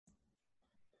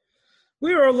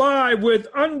We are live with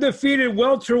undefeated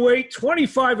welterweight,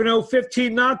 25-0,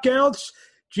 15 knockouts.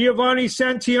 Giovani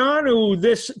Santillan, who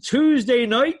this Tuesday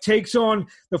night takes on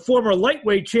the former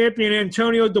lightweight champion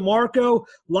Antonio DeMarco,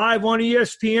 live on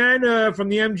ESPN from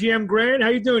the MGM Grand. How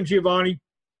you doing, Giovani?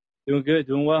 Doing good,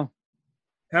 doing well.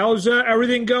 How's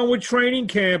everything going with training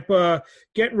camp?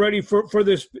 Getting ready for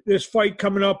this fight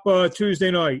coming up Tuesday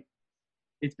night.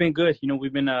 It's been good.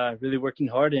 We've been really working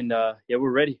hard, and we're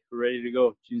ready. We're ready to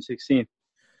go June 16th.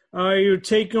 You're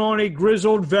taking on a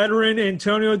grizzled veteran,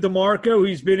 Antonio DeMarco.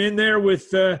 He's been in there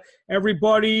with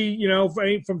everybody,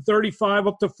 from 35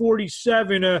 up to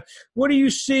 47. What do you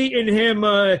see in him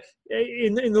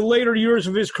in the later years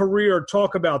of his career?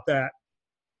 Talk about that.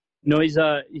 He's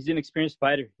an experienced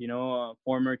fighter,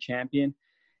 former champion.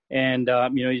 And,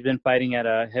 he's been fighting at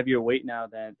a heavier weight now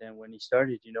than when he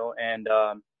started,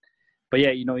 But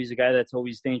yeah, he's a guy that's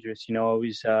always dangerous,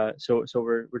 always. So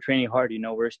we're training hard,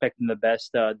 we're expecting the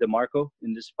best DeMarco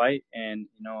in this fight. And,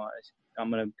 I'm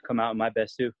going to come out in my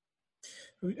best too.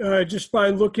 Just by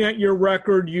looking at your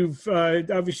record, you've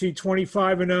obviously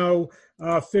 25-0,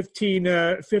 15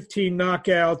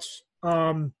 knockouts.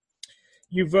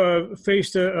 You've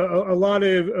faced a lot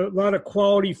of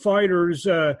quality fighters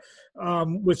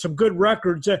with some good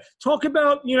records. Talk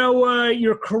about,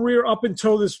 your career up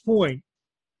until this point.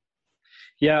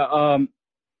 So,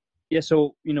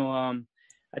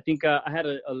 I think I had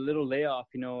a little layoff,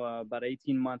 about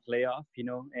 18-month layoff,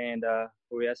 and where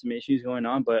we had some issues going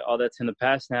on, but all that's in the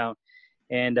past now.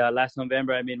 And last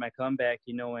November, I made my comeback,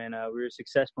 and we were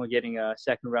successful in getting a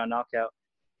second-round knockout.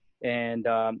 And,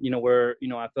 I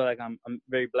feel like I'm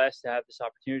very blessed to have this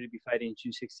opportunity to be fighting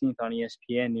June 16th on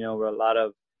ESPN, where a lot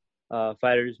of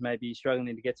fighters might be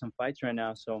struggling to get some fights right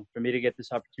now. So for me to get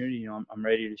this opportunity, I'm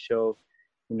ready to show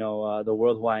the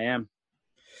world who I am.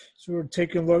 So we're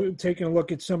taking a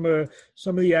look at some of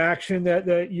the action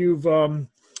that you've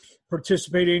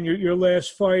participated in your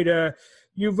last fight.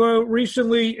 You've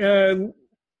recently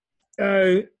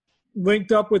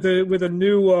linked up with a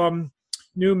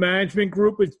new management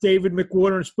group with David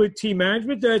McWater and Split Team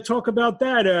Management. Talk about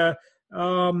that.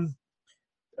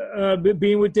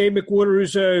 Being with Dave McWater,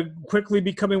 who's quickly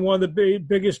becoming one of the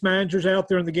biggest managers out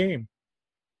there in the game.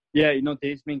 Yeah,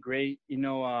 Dave's been great. We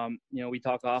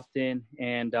talk often,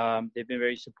 and they've been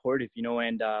very supportive.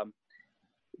 And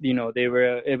they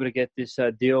were able to get this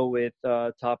deal with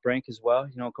Top Rank as well.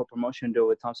 Co-promotion deal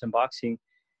with Thompson Boxing,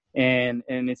 and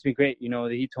it's been great.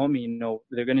 He told me,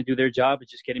 they're going to do their job of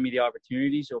just getting me the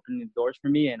opportunities, opening the doors for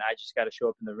me, and I just got to show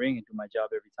up in the ring and do my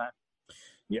job every time.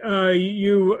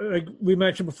 We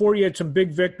mentioned before, you had some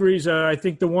big victories. I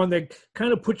think the one that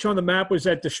kind of put you on the map was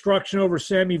that destruction over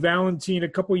Sammy Valentin a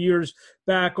couple years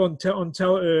back I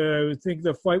think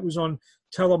the fight was on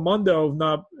Telemundo,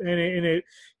 and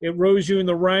it rose you in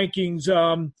the rankings.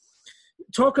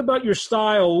 Talk about your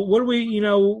style. What do we,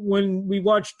 when we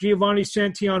watch Giovani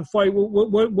Santillan fight,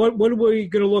 what are we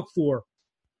going to look for?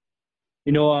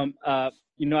 I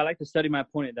like to study my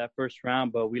opponent that first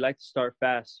round, but we like to start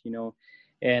fast,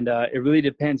 And it really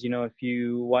depends, if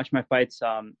you watch my fights,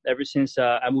 ever since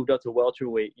I moved up to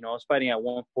welterweight, I was fighting at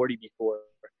 140 before.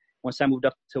 Once I moved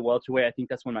up to welterweight, I think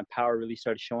that's when my power really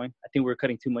started showing. I think we were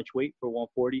cutting too much weight for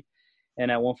 140. And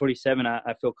at 147,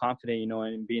 I feel confident,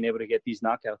 in being able to get these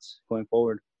knockouts going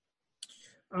forward.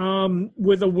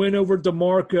 With a win over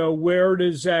DeMarco, where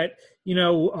does that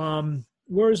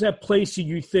place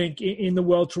you think, in the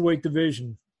welterweight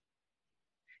division?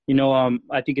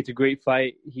 I think it's a great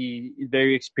fight. He's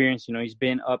very experienced. He's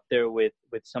been up there with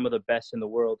some of the best in the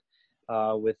world,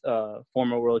 with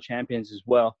former world champions as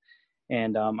well.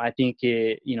 And I think,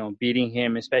 beating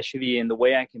him, especially in the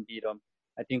way I can beat him,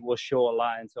 I think will show a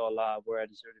lot and tell a lot of where I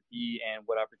deserve to be and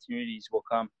what opportunities will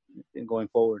come going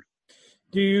forward.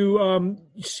 Do you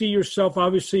see yourself,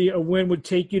 obviously a win would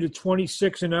take you to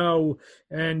 26-0,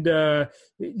 and do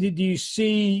you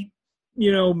see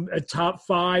a top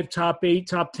 5, top 8,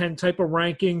 top 10 type of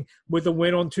ranking with a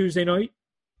win on Tuesday night?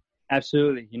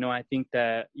 Absolutely. I think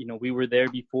that, we were there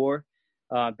before,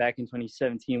 back in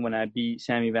 2017 when I beat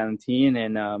Sammy Valentin,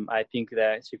 and I think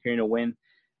that securing a win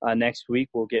next week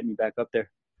will get me back up there.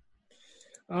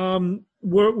 Break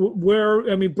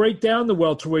down the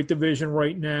welterweight division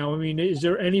right now. Is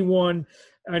there anyone,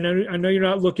 I know you're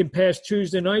not looking past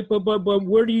Tuesday night, but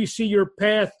where do you see your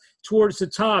path towards the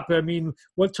top?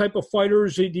 What type of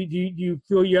fighters do you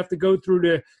feel you have to go through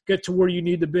to get to where you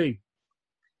need to be?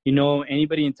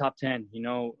 Anybody in top 10,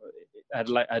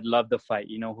 I'd love to fight,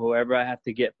 whoever I have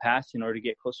to get past in order to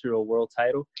get closer to a world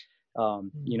title.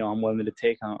 I'm willing to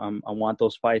take. I want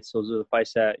those fights. Those are the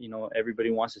fights that,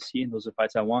 everybody wants to see, and those are the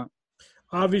fights I want.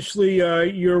 Obviously,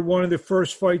 you're one of the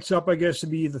first fights up, I guess, to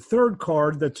be the third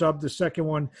card that's up. The second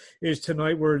one is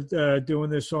tonight. We're doing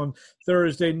this on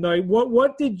Thursday night.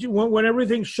 What did you when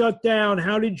everything shut down?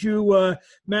 How did you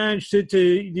manage to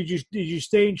did you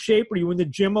stay in shape? Were you in the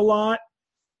gym a lot?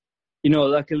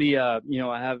 Luckily, I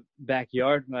have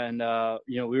backyard, and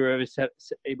we were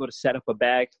able to set up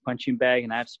a punching bag,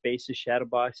 and I have space to shadow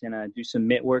box and do some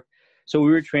mitt work. So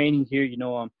we were training here.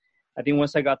 I think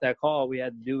once I got that call, all we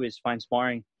had to do is find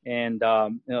sparring, and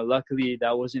luckily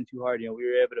that wasn't too hard. We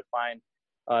were able to find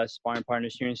sparring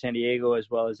partners here in San Diego as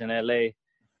well as in LA,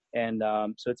 and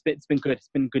so it's been good. It's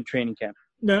been a good training camp.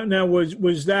 Now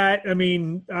was that? I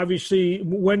mean, obviously,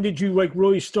 when did you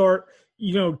really start?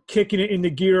 Kicking it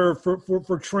into gear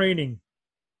for training?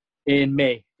 In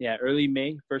May, early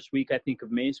May, first week I think of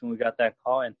May is when we got that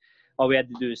call, and all we had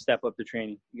to do is step up the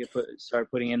training, start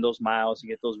putting in those miles, and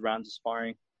get those rounds of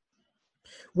sparring.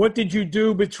 What did you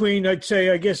do between, I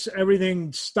guess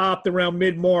everything stopped around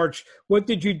mid-March. What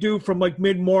did you do from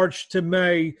mid-March to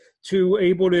May to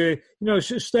able to,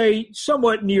 stay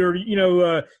somewhat near,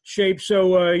 shape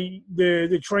so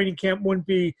the training camp wouldn't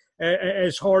be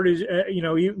as hard as,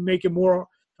 make it more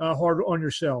hard on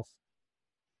yourself?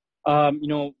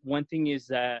 One thing is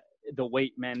that the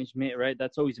weight management, right?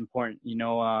 That's always important. We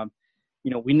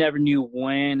never knew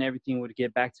when everything would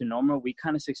get back to normal. We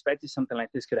kind of expected something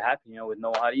like this could happen, with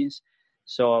no audience.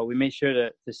 So we made sure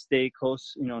to stay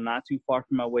close, not too far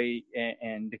from my weight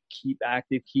and to keep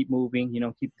active, keep moving,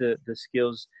 keep the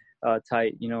skills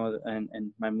tight,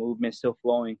 and my movement still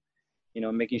flowing,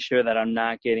 making sure that I'm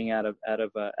not getting out of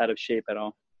shape at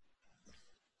all.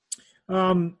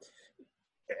 You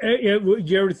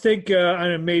ever think,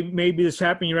 maybe this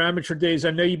happened in your amateur days?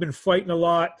 I know you've been fighting a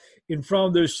lot in front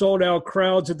of those sold-out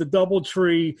crowds at the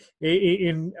DoubleTree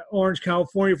in Orange,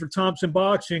 California for Thompson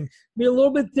Boxing. Be a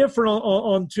little bit different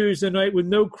on Tuesday night with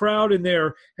no crowd in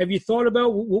there. Have you thought about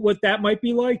what that might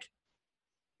be like?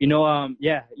 I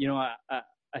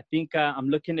think I'm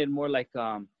looking at it more like,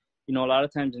 a lot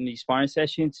of times in these sparring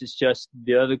sessions, it's just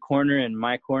the other corner and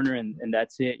my corner, and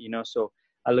that's it, so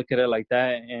I look at it like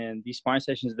that. And these sparring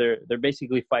sessions, they're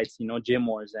basically fights, gym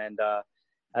wars, and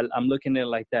I'm looking at it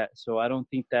like that. So I don't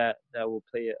think that will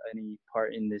play any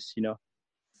part in this,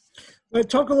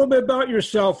 Talk a little bit about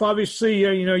yourself. Obviously,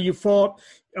 you fought.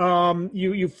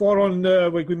 You fought on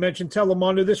like we mentioned,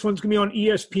 Telemundo. This one's gonna be on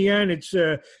ESPN. It's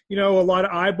a lot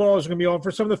of eyeballs are gonna be on.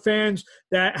 For some of the fans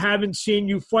that haven't seen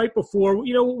you fight before,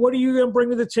 what are you gonna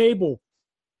bring to the table?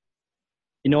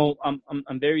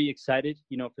 I'm very excited,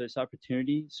 for this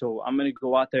opportunity. So I'm gonna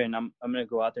go out there and I'm gonna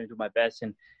go out there and do my best.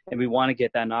 And we want to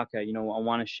get that knockout.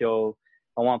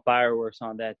 I want fireworks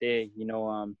on that day.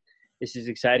 This is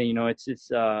exciting. It's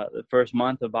the first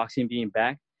month of boxing being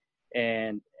back,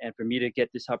 and for me to get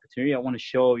this opportunity, I want to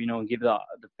show, and give the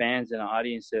fans and the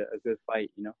audience a good fight.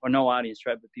 Or no audience,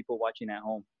 right? But people watching at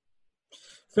home.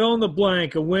 Fill in the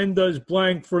blank. A win does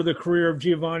blank for the career of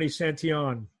Giovani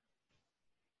Santillan.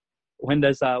 When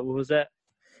does what was that?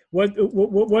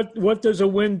 What does a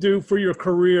win do for your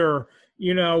career,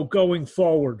 going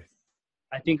forward?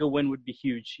 I think a win would be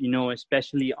huge,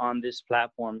 especially on this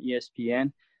platform,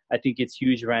 ESPN. I think it's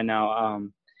huge right now.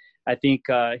 I think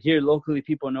here locally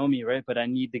people know me, right? But I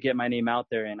need to get my name out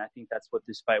there, and I think that's what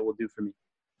this fight will do for me.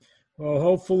 Well,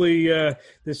 hopefully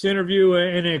this interview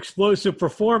and an explosive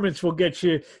performance will get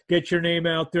your name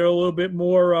out there a little bit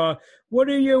more. What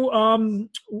do you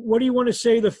want to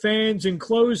say to the fans in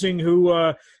closing who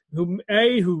have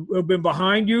been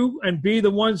behind you, and B, the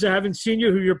ones that haven't seen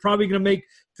you, who you're probably going to make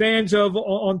fans of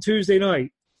on Tuesday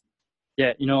night?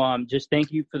 Yeah, just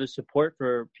thank you for the support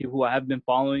for people who have been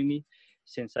following me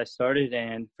since I started,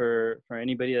 and for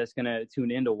anybody that's going to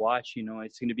tune in to watch.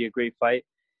 It's going to be a great fight.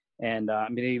 And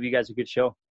I'm going to give you guys a good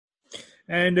show.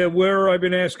 And where I've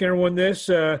been asking everyone this,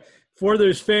 for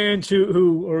those fans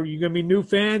who are you going to be new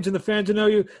fans and the fans who know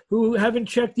you, who haven't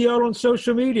checked you out on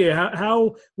social media,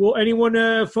 how will anyone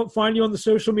find you on the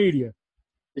social media?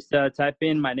 Just type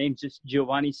in my name, just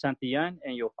Giovani Santillan,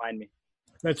 and you'll find me.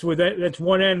 That's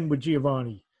one N with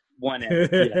Giovani. One N.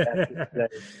 Yeah,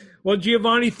 Well,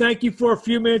 Giovani, thank you for a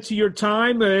few minutes of your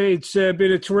time. It's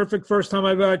been a terrific first time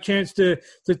I've had a chance to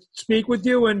speak with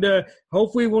you, and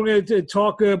hopefully we're going to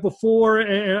talk before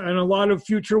and a lot of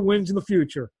future wins in the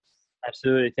future.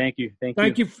 Absolutely. Thank you. Thank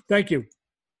you.